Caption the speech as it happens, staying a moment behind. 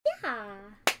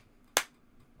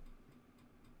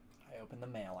opened the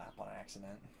mail app on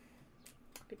accident.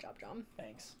 Good job, John.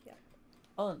 Thanks. Yeah.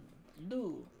 Un,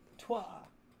 deux, trois.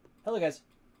 Hello, guys.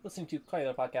 Listening to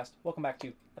Cellular Podcast. Welcome back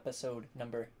to episode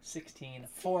number 16.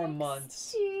 4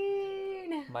 months.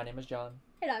 My name is John.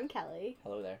 And I'm Kelly.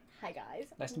 Hello there. Hi, guys.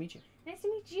 Nice to meet you. Nice to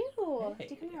meet you. Hey.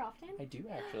 Do you come here often? I do,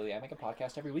 actually. I make a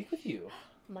podcast every week with you.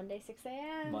 Monday, 6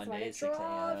 a.m. Monday, 6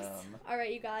 drops. a.m. All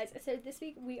right, you guys. So this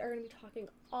week we are going to be talking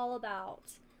all about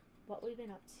what we've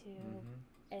been up to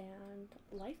and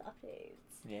life updates.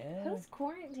 Yeah.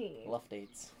 Post-quarantine. Love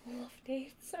dates. Love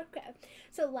dates. Okay.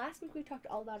 So last week we talked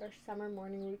all about our summer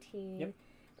morning routine. Yep.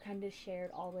 Kind of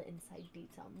shared all the inside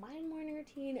deets on my morning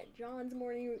routine, John's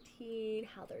morning routine,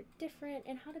 how they're different,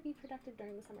 and how to be productive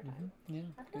during the summertime. Yeah.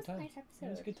 I think Good it was a times. nice episode. It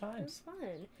was good It times. was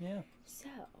fun. Yeah. So,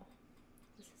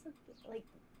 this is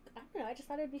I don't know, I just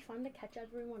thought it'd be fun to catch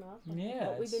everyone up on Yeah.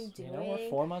 what we've been doing. You know, we're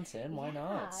 4 months in. Why Yeah,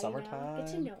 not? Summertime. Get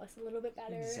to know us a little bit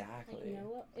better. Exactly. Like, you know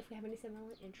what, if we have any similar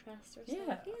interests or Yeah.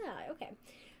 stuff. Yeah, okay.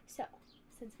 So,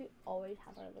 since we always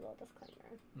have our little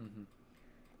disclaimer, Mm-hmm.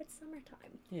 it's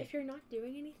summertime. Yeah. If you're not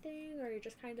doing anything or you're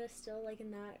just kind of still like in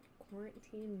that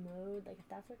quarantine mode, like if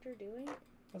that's what you're doing,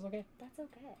 That's okay. that's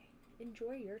okay.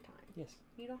 Enjoy your time. Yes.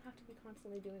 You don't have to be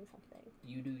constantly doing something.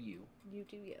 You do you. You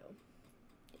do you.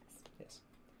 Yes. Yes.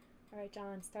 All right,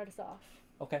 John, start us off.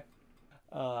 Okay.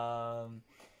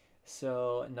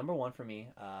 So number one for me,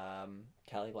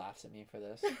 Kelly laughs at me for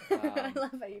this. I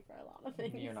laugh at you for a lot of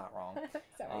things. You're not wrong.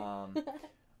 Sorry.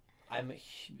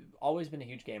 Always been a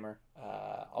huge gamer.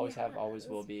 Always have, always Yes.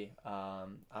 will be.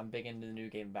 I'm big into the new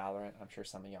game Valorant. I'm sure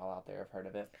some of y'all out there have heard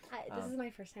of it. This is my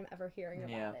first time ever hearing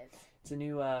yeah. about it. It's a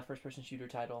new first-person shooter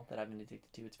title that I've been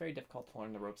addicted to. It's very difficult to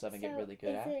learn the ropes of and get So, really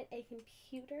good at. Is it a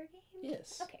computer game?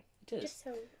 Yes. Okay. It is. Just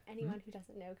so anyone who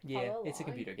doesn't know can Yeah, follow it's a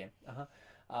along. computer game.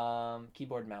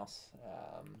 Keyboard, mouse.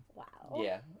 Wow.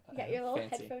 Yeah. You got your little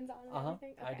fancy. headphones on and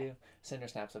everything? I do. Send her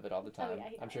snaps of it all the time. yeah,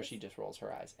 he I'm sure does. she just rolls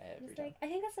her eyes every It's time. like, I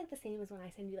think that's like the same as when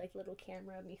I send you like a little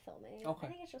camera of me filming. Okay. I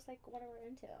think it's just like what we're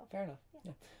into. Fair enough.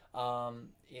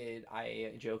 Yeah.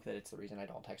 I joke that it's the reason I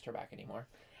don't text her back anymore.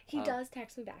 He does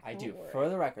text me back. I don't do. worry. For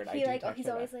the record, I He do like text he's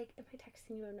her always back. like, am I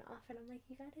texting you enough? And I'm like,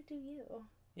 you gotta do you.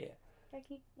 Yeah. Gotta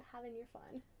keep having your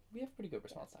fun. We have pretty good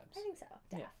response times. I think so.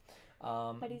 Yeah.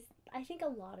 Def. But I think a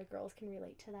lot of girls can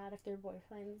relate to that if their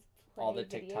boyfriends play All the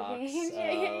video TikToks games.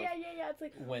 Yeah. It's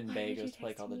like when why Bay did you goes to play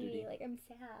text Call of me? Duty. Like I'm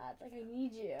sad. Like I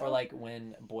need you. Or like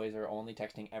when boys are only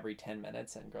texting every 10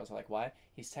 minutes and girls are like, why?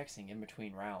 He's texting in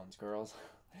between rounds, girls.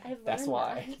 I've That's learned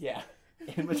why. that. Yeah.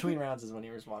 In between rounds is when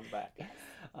he responds back. Yes.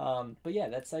 But yeah,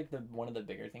 that's like one of the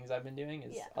bigger things I've been doing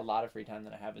is Yeah. a lot of free time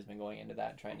that I have has been going into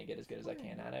that and trying to get as good as I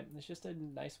can at it. It's just a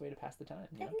nice way to pass the time.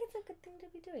 You I know? think it's a good thing to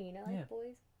be doing. You know, like Yeah.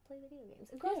 boys play video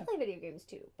games. And girls Yeah. play video games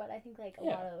too. But I think like a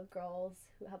Yeah. lot of girls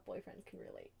who have boyfriends can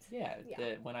relate. Yeah,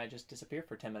 Yeah. when I just disappear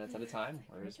for 10 minutes at a time,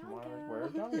 where's John go?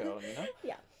 where'd John go, you know?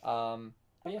 Yeah.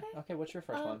 But yeah, okay, what's your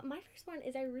first one? My first one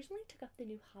is I recently took up the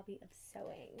new hobby of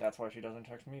sewing. That's why she doesn't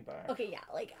text me back. Okay, yeah,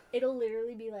 like it'll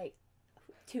literally be like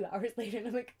 2 hours later, and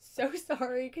I'm like so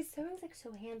sorry because sewing's like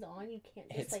so hands on. You can't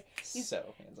just It's like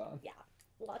so hands-on. yeah,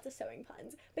 lots of sewing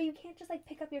puns, but you can't just like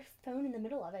pick up your phone in the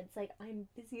middle of it. It's like I'm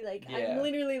busy, like Yeah. I'm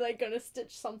literally like gonna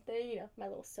stitch something, you know, my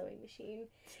little sewing machine.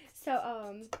 So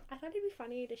I thought it'd be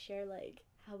funny to share like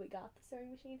how we got the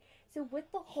sewing machine. So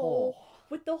with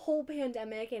the whole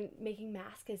pandemic and making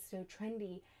masks is so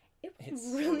trendy, it was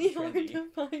It's so really hard trendy. to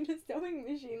find a sewing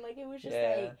machine. Like it was just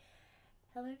Yeah. like,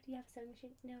 hello, do you have a sewing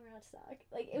machine? No, we're out of stock.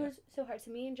 Like it was so hard.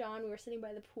 So me and John, we were sitting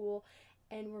by the pool,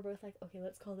 and we're both like, okay,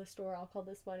 let's call this store. I'll call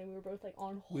this one, and we were both like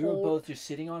on hold. We were both just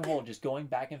sitting on hold, just going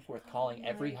back and forth, calling Oh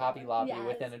every my Hobby God. Lobby Yes.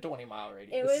 within a 20-mile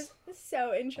radius. It was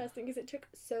so interesting because it took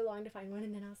so long to find one,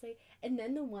 and then I was like, and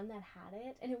then the one that had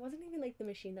it, and it wasn't even like the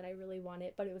machine that I really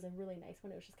wanted, but it was a really nice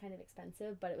one. It was just kind of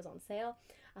expensive, but it was on sale.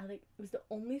 It was the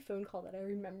only phone call that I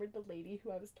remembered the lady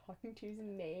who I was talking to's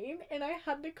name, and I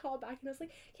had to call back, and I was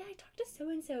like, yeah, I talked to so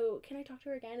and so. Can I talk to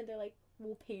her again? And they're like,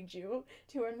 we'll pay you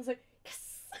to her, and I was like, yes.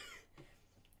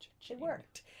 It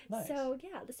worked. Nice. So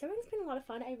yeah, the sewing's been a lot of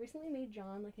fun. I recently made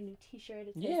John like a new T-shirt.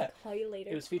 It says Yeah. Call You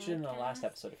Later. It was featured in the last Podcast.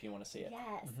 episode if you want to see it.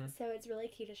 Yes. Mhm. So it's really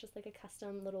cute. It's just like a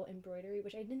custom little embroidery,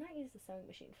 which I did not use the sewing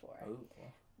machine for. Ooh,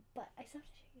 But I still have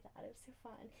to show you that. It was so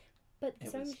fun. But the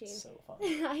it sewing was machine. so fun.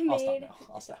 I I'll stop made. now.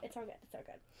 I'll stop. It's all good. It's all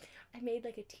good. I made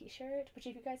like a T-shirt, which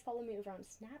if you guys follow me over on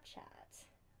Snapchat,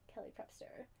 Kelly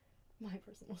Prepster, my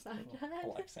personal Snapchat,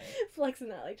 Flexing. flexing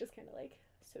that like just kind of like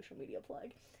social media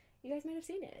plug. You guys might have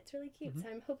seen it. It's really cute. Mhm. So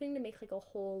I'm hoping to make like a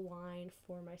whole line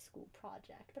for my school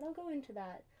project, but I'll go into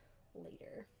that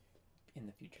later. In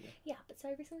the future. Yeah, but so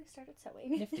I recently started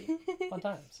sewing. Nifty. Fun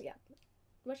times. Yeah.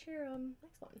 What's your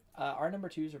next one? Our number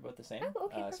 2s are both the same. Oh,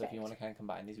 okay, so if you perfect. want to kind of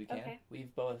combine these, we can. Okay.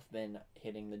 We've both been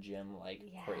hitting the gym like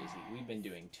crazy. We've been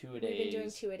doing 2-a-days. We've been doing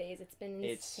 2-a-days. It's been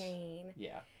insane.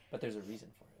 Yeah, but there's a reason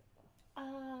for it.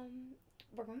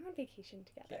 We're going on vacation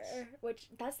together, Yes. which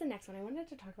that's the next one. I wanted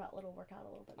to talk about little workout a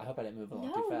little bit more. I hope I didn't move along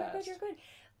No, too fast. you're good.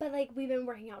 But like we've been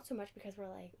working out so much because we're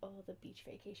like, oh, the beach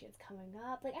vacation's coming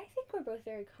up. Like I think we're both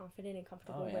very confident and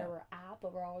comfortable where we're at,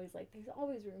 but we're always like, there's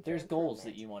always room. There's goals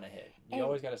that you want to hit. You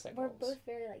always got to set goals. We're both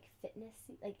very like fitness,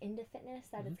 like into fitness.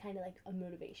 That it's kind of like a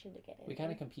motivation to get in. We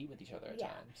kind of compete with each other at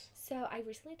times. So I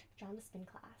recently took John to spin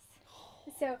class.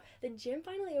 So the gym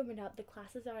finally opened up. The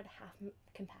classes are at half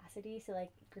capacity, so like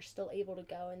you're still able to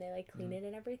go, and they like clean it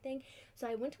and everything. So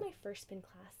I went to my first spin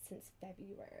class since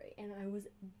February, and I was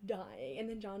dying. And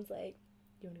then John's like,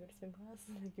 "You want to go to spin class?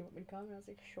 Like, you want me to come?" And I was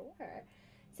like, "Sure."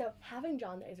 So having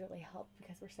John there has really helped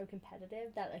because we're so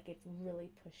competitive that like it's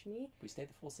really pushed me. We stayed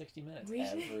the full 60 minutes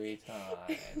every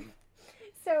time.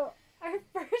 So our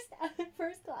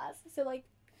first class, so like.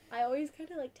 I always kind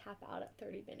of like tap out at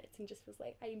 30 minutes and just was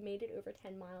like, I made it over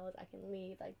 10 miles. I can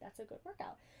leave. Like, that's a good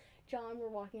workout. John, we're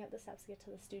walking up the steps to get to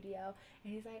the studio.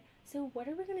 And he's like, so what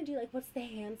are we going to do? Like, what's the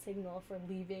hand signal for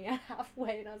leaving at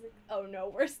halfway? And I was like, oh no,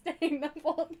 we're staying the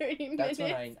full 30 minutes.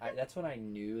 That's when I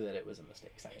knew that it was a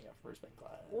mistake signing up for spin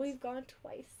class. We've gone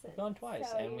twice since.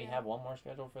 So, and we have one more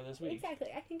scheduled for this week. Exactly.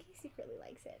 I think he secretly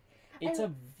likes it. It's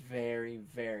a very,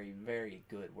 very, very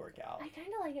good workout. I kind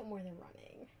of like it more than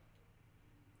running.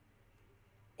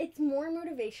 It's more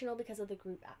motivational because of the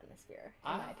group atmosphere,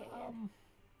 in my opinion.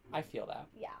 I feel that.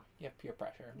 Yeah. You have peer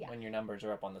pressure. Yeah. When your numbers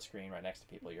are up on the screen right next to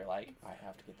people, you're like, I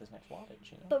have to get this next wattage,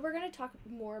 you know? But we're going to talk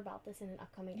more about this in an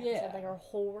upcoming episode, like our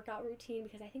whole workout routine,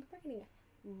 because I think we're getting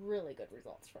really good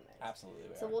results from it.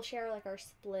 Absolutely. So we'll share like our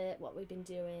split, what we've been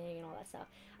doing, and all that stuff.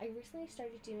 I recently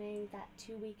started doing that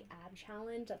 2-week ab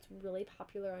challenge that's really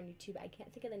popular on YouTube. I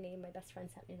can't think of the name. My best friend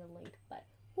sent me the link, but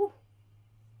whew,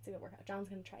 it's a good workout. John's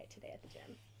going to try it today at the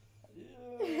gym. Do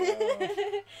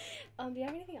you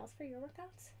have anything else for your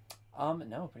workouts?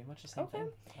 No, pretty much the same thing.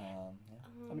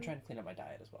 I've been trying to clean up my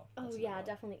diet as well. That's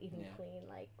definitely eating clean,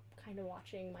 like kind of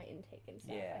watching my intake and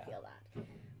stuff. I feel that.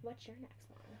 What's your next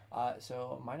one?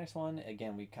 So my next one,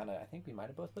 again, I think we might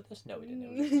have both put this. No, we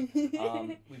didn't.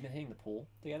 We've been hitting the pool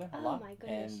together a lot. My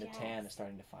goodness, and the tan is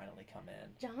starting to finally come in.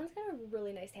 John's got a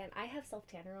really nice tan. I have self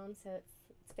tanner on, so it's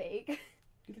fake.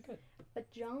 You look good. But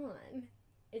John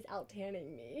is out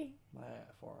tanning me. My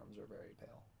forearms are very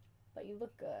pale. But you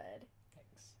look good.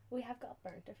 Thanks. We have got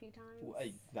burnt a few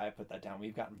times. I put that down.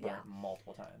 We've gotten burnt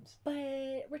multiple times.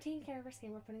 But we're taking care of our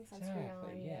skin. We're putting sunscreen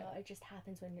on. Yeah. You know, it just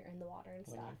happens when you're in the water and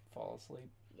when stuff. You fall asleep.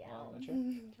 Yeah.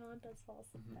 John does fall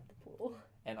asleep at the pool.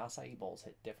 And acai bowls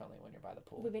hit differently when you're by the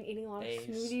pool. We've been eating a lot of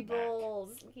smoothie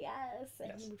bowls. Yes.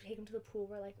 And we take them to the pool.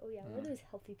 We're like, oh yeah, we're those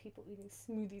healthy people eating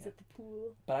smoothies at the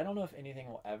pool. But I don't know if anything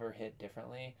will ever hit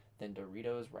differently than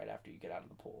Doritos right after you get out of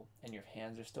the pool. And your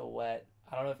hands are still wet.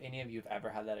 I don't know if any of you have ever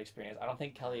had that experience. I don't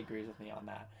think Kelly agrees with me on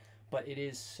that. But it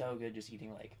is so good just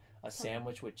eating like a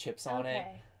sandwich with chips on it.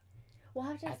 We'll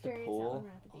have to experience that when we're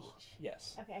at the beach.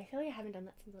 Yes. Okay, I feel like I haven't done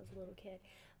that since I was a little kid.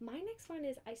 My next one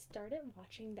is I started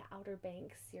watching the Outer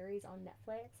Banks series on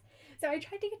Netflix. So I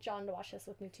tried to get John to watch this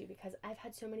with me too because I've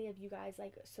had so many of you guys,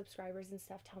 like subscribers and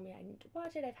stuff, tell me I need to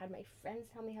watch it. I've had my friends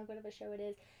tell me how good of a show it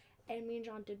is. And me and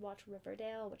John did watch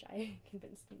Riverdale, which I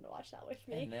convinced him to watch that with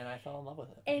me. And then I fell in love with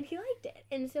it. And he liked it.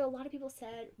 And so a lot of people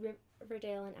said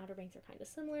Riverdale and Outer Banks are kind of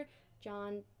similar.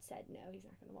 John said no, he's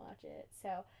not going to watch it.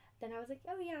 So then I was like,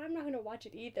 oh yeah, I'm not going to watch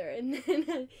it either. And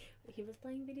then he was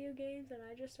playing video games and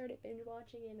I just started binge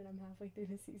watching it and I'm halfway through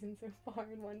the season so far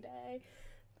in one day.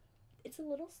 It's a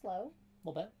little slow. A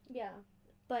little bit. Yeah.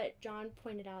 But John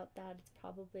pointed out that it's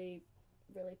probably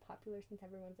really popular since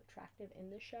everyone's attractive in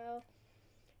the show.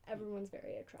 Everyone's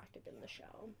very attractive in the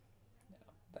show. Yeah,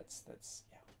 that's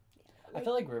I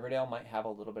feel like Riverdale might have a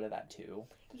little bit of that too.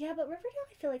 Yeah, but Riverdale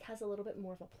I feel like has a little bit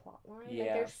more of a plot line. Yeah.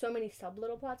 Like there's so many sub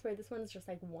little plots where this one's just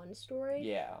like one story.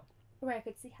 Yeah. Where I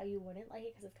could see how you wouldn't like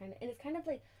it because it's kind of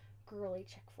like girly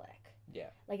chick flick. Yeah.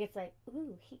 Like it's like,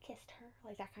 ooh, he kissed her,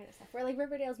 like that kind of stuff. Where like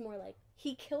Riverdale's more like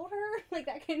he killed her, like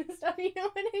that kind of stuff. You know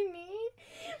what I mean?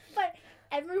 But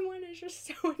everyone is just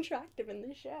so attractive in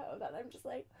the show that I'm just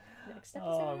like, next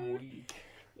episode. Oh, I'm weak.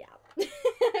 Yeah.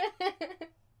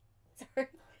 Sorry.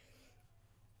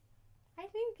 I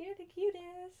think you're the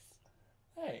cutest.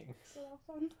 Thanks. You're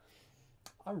welcome.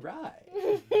 All right.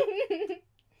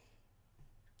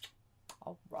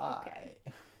 All right.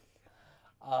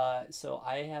 Okay. So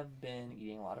I have been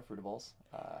eating a lot of fruitables,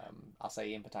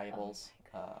 acai and pitaya bowls.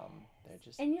 They're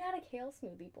just. And you had a kale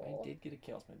smoothie bowl. I did get a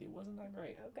kale smoothie. It wasn't that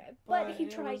great. Okay, but he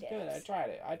it tried was good. I tried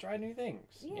it. I tried new things.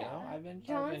 Yeah. You know, I've been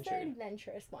John's the adventured.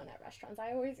 adventurous one at restaurants.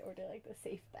 I always order like the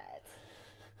safe bet.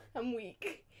 I'm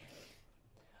weak.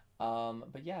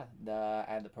 But yeah, I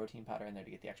had the protein powder in there to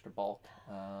get the extra bulk.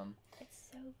 It's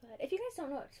so good. If you guys don't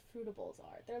know what fruitables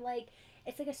are,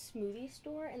 it's like a smoothie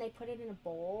store, and they put it in a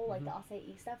bowl, like the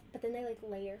acai stuff, but then they like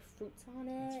layer fruits on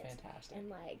it. It's fantastic. And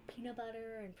like peanut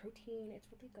butter and protein. It's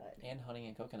really good. And honey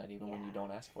and coconut, even when you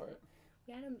don't ask for it.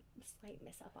 We had a slight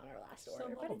miss up on our last Just a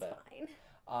order, but little it's bit.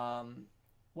 fine.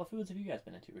 What foods have you guys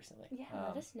been into recently? Yeah,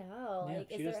 let us know. Yeah,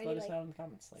 Like, is there any let us like know in the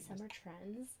comments. Like, summer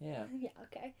trends? yeah, Yeah.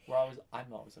 Okay.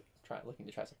 I'm always looking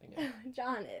to try something new.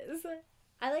 John is.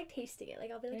 I like tasting it.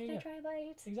 Like I'll be like, There can you I try a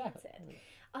bite? Exactly.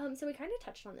 That's it. So we kind of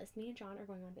touched on this. Me and John are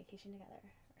going on vacation together.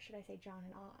 Or should I say John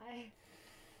and I?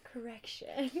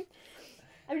 Correction.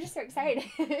 I'm just so excited.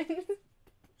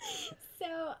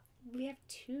 So we have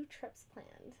 2 trips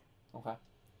planned. Okay.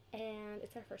 And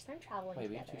it's our first time traveling Wait,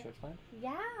 we together. have 2 trips planned?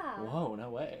 Yeah. Whoa, no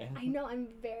way. I know, I'm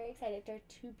very excited. There are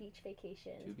 2 beach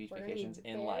vacations. 2 beach We're gonna be vacations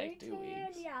in very like 2 tan,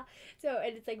 weeks. Yeah. So,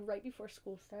 and it's like right before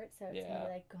school starts, so it's gonna Yeah.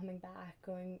 be like coming back,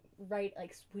 going right,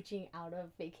 like switching out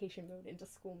of vacation mode into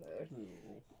school mode.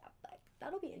 Ooh. Yeah, but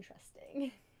that'll be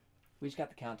interesting. We just got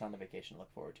the countdown to vacation to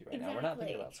look forward to right now. We're not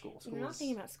thinking Exactly. about school. We're not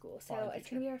thinking about school, so far in the it's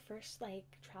gonna be our first like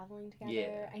traveling together.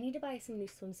 Yeah. I need to buy some new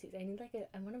swimsuits.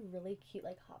 I want a really cute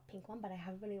like hot pink one, but I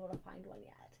haven't been able to find one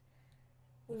yet.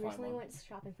 We We'll find recently one. went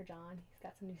shopping for John. He's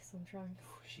got some new swim trunks.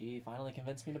 She finally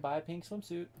convinced me to buy a pink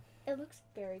swimsuit. It looks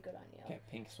very good on you. Okay,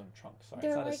 pink swim trunks. Sorry,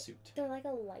 They're it's not like- a suit. They're like a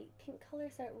light pink color,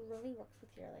 so it really works with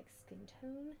your like skin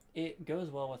tone. It goes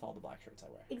well with all the black shirts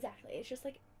I wear. Exactly. It's just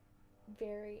like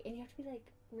very, and you have to be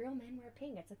like real men wear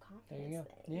pink. It's a confidence There you go.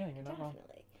 thing. Yeah, you're not wrong.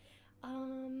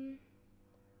 Definitely.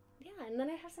 Yeah, and then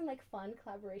I have some like fun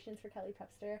collaborations for Kelly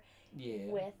Prepster Yeah.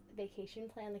 with vacation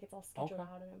plan. Like it's all scheduled Okay.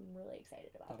 out, and I'm really excited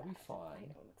about That'll that. be fun. I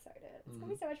know, I'm excited. It's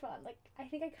gonna be so much fun. Like I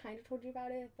think I kind of told you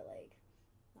about it, but like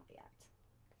not yet.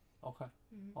 Okay.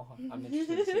 Mhm. Okay. I'm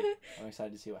interested to see. I'm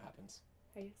excited to see what happens.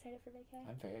 Are you excited for vacation?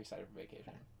 I'm very excited for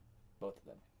vacation. Both of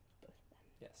them. Both of them.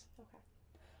 Yes. Okay.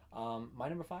 My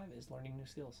number 5 is learning new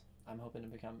skills. I'm hoping to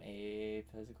become a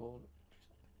physical.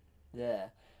 Yeah,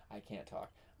 I can't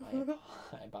talk.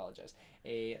 I apologize.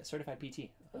 A certified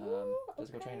PT, Ooh,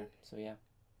 physical okay. trainer. So yeah,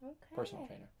 Okay. personal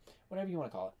trainer, whatever you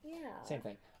want to call it. Yeah. Same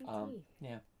thing.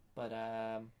 PT. But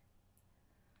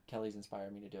Kelly's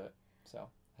inspired me to do it, so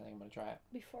I think I'm gonna try it.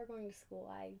 Before going to school,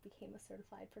 I became a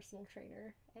certified personal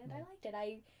trainer, and I Yeah. liked it.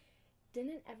 I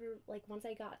didn't ever like once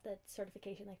I got the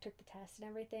certification, like took the test and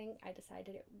everything. I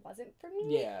decided it wasn't for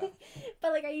me. Yeah.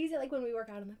 But like I use it like when we work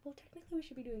out. I'm like, well, technically we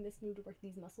should be doing this move to work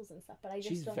these muscles and stuff. But I just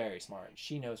She's don't. very smart.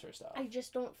 She knows her stuff. I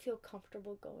just don't feel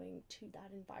comfortable going to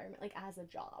that environment like as a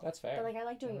job. That's fair. But like I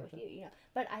like doing it with 100%. you, you know.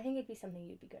 But I think it'd be something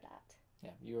you'd be good at. Yeah,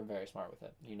 you were very smart with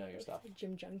it. You know your Like stuff. the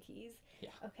gym junkies.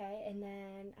 Yeah. Okay, and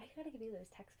then I gotta give you those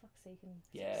textbooks so you can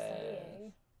start Yes.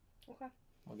 studying. Okay.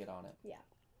 We'll get on it.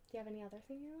 Do you have any other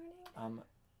thing you're learning?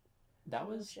 That Oh,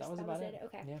 was just- about it.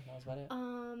 Okay. Yeah, that was about it.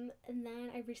 And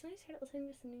then I recently started listening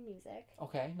to some new music.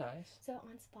 Okay, nice. So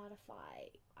on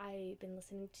Spotify, I've been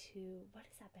listening to what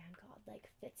is that band called? Like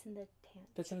Fits in the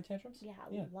Fits in the Tantrums? Yeah,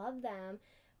 Yeah. love them.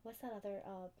 What's that other?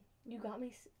 You got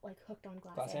me like hooked on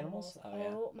Glass Animals? Oh,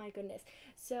 Oh, my goodness.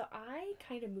 So I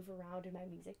kind of move around in my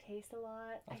music taste a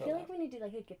lot. I I feel feel that. like we need to do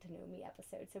like a get to know me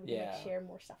episode so we can Yeah. like share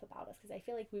more stuff about us because I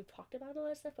feel like we've talked about a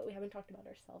lot of stuff but we haven't talked about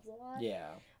ourselves a lot.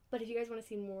 Yeah. But if you guys want to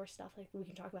see more stuff, like we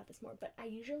can talk about this more. But I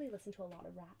usually listen to a lot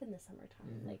of rap in the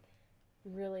summertime, Mhm. like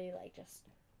really like just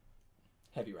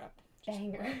Heavy rap. Just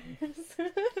bangers.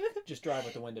 Just drive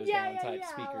with the windows yeah, down yeah, type yeah,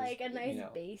 speakers. like a nice you know.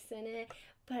 bass in it.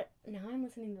 But now I'm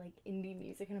listening to like indie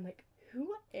music, and I'm like, who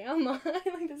am I?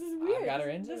 Like this is weird. got her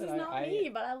This- into this it. is not me,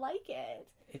 but I like it.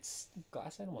 It's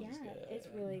Glass Animals is Yeah, good. it's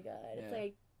really good. It's Yeah.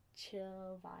 like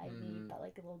chill, vibey, Mhm. but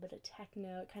like a little bit of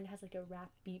techno. It kind of has like a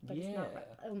rap beat, but it's not. Yeah.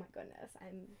 Rap. Oh my goodness,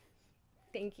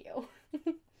 Thank you.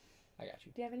 I got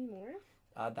you. Do you have any more?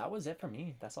 That was it for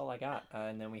me. That's all I got.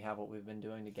 And then we have what we've been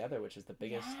doing together, which is the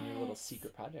biggest new little Yes.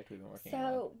 secret project we've been working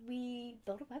on. So we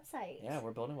built a website. Yeah,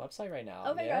 we're building a website right now.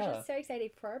 Oh my yeah. gosh, I'm so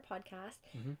excited for our podcast.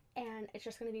 Mhm. And it's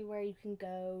just going to be where you can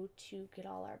go to get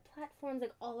all our platforms.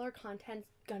 Like all our content's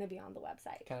going to be on the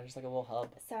website. Kind of just like a little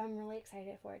hub. So I'm really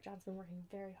excited for it. John's been working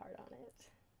very hard on it.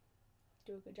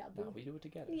 Do a good job, boo. No, we do it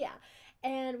together. Yeah.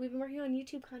 And we've been working on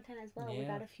YouTube content as well. We've Yeah.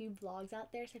 got a few vlogs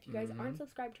out there. So if you guys Mhm. aren't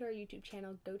subscribed to our YouTube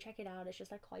channel, go check it out. It's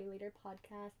just our Call You Later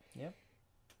podcast. Yep.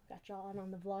 got y'all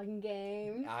on the vlogging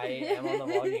game. I am on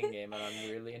the vlogging game, and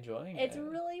I'm really enjoying it. It's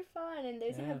really fun, and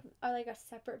those Yeah. are like a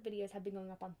separate videos have been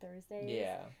going up on Thursdays.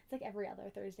 Yeah. It's like every other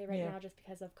Thursday right Yeah. now, just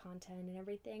because of content and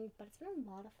everything. But it's been a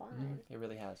lot of fun. It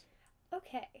really has.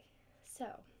 Okay, so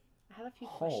I have a few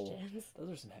Oh, questions. Those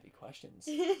are some heavy questions.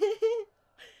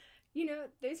 You know,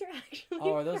 those are actually.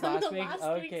 Oh, are those from last the week's?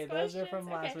 Okay, those are from questions.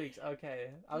 last Okay. week's. Okay.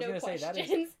 I was No gonna say that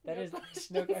questions. is No no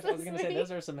questions question. I was gonna say this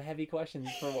those are some heavy questions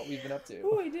for what we've been up to.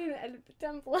 Oh, I didn't edit the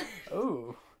template.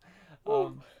 Ooh. Ooh.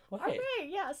 Well, All hey. right,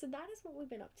 yeah. So that is what we've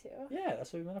been up to. Yeah,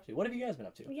 that's what we've been up to. What have you guys been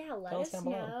up to? Yeah, let Tell us down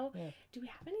below. know. Yeah. Do we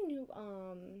have any new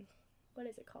what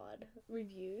is it called?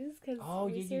 Reviews? Because Oh,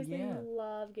 we yeah, seriously yeah.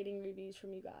 love getting reviews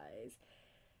from you guys.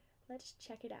 Let's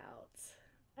check it out.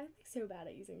 I'm like so bad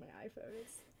at using my iPhone.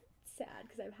 It's sad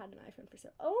because I've had an iPhone for so.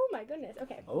 Oh my goodness.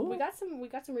 Okay. Oh. We got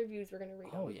some reviews we're gonna read.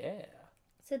 Oh yeah.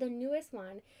 So the newest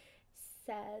one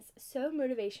says, so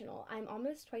motivational. I'm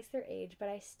almost twice their age, but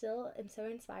I still am so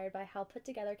inspired by how put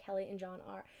together Kelly and John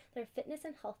are. Their fitness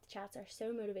and health chats are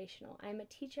so motivational. I'm a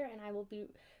teacher and I will be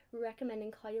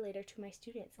recommending Call You Later to my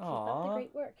students. Keep up the Aw.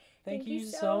 great work. Thank you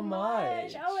so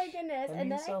much. Oh my goodness. That And then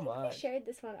means I so think we much. shared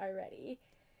this one already.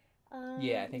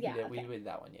 Yeah, I think we did. okay. We did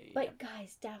that one. Yeah. But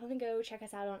guys, definitely go check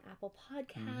us out on Apple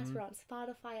Podcasts. Mhm. We're on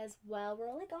Spotify as well.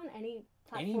 We're like on any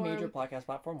platform. Any major podcast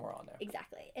platform, we're on there.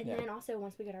 Exactly. And Yeah. then also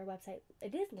once we get our website,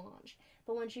 it is launched.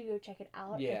 But once you go check it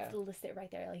out, Yeah. it's listed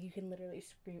right there. Like you can literally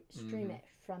stream Mhm. it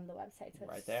from the website. So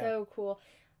Right it's there. so cool.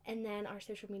 And then our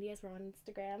social medias, we're on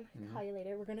Instagram. Mhm. Call You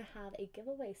Later. We're gonna have a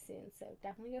giveaway soon, so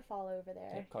definitely go follow over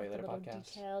there. Yep, Call You Get the Later little Podcast.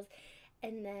 details.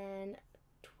 And then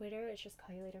Twitter, it's just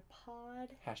Call You Later Pod.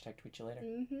 Hashtag tweet you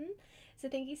later. So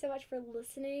thank you so much for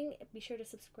listening. Be sure to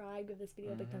subscribe, give this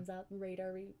video a big Mhm. thumbs up, rate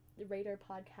our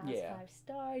podcast Yeah. 5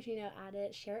 stars, add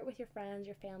it, share it with your friends,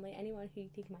 your family, anyone who you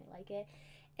think might like it.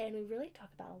 And we really talk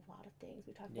about a lot of things.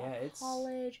 We talk Yeah, about it's-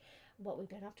 college, what we've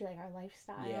been up to, like our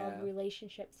lifestyle, Yeah.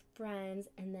 relationships, friends,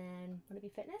 and then want to be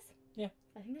fitness? Yeah.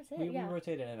 I think that's it. We yeah.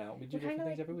 rotate in and out. We do We're kind different of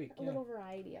things like every week. a Yeah. little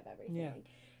variety of everything. Yeah.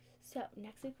 So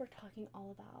next week we're talking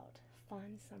all about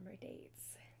fun summer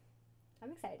dates.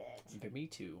 I'm excited. Me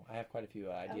too. I have quite a few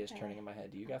ideas Okay. turning in my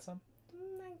head. Do you got some?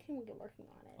 I can get working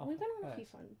on it. Oh, We've been on a few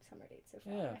nice. fun summer dates so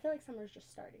far. Yeah. I feel like summer's just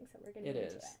starting, so we're getting It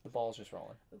into is. The ball's just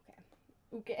rolling. it.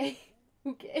 Okay.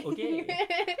 Okay.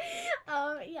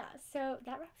 Yeah, so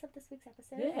that wraps up this week's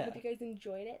episode. I Yeah. hope you guys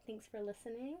enjoyed it. Thanks for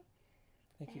listening.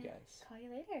 Thank you and guys. Call you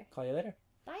later. Call you later.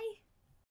 Bye.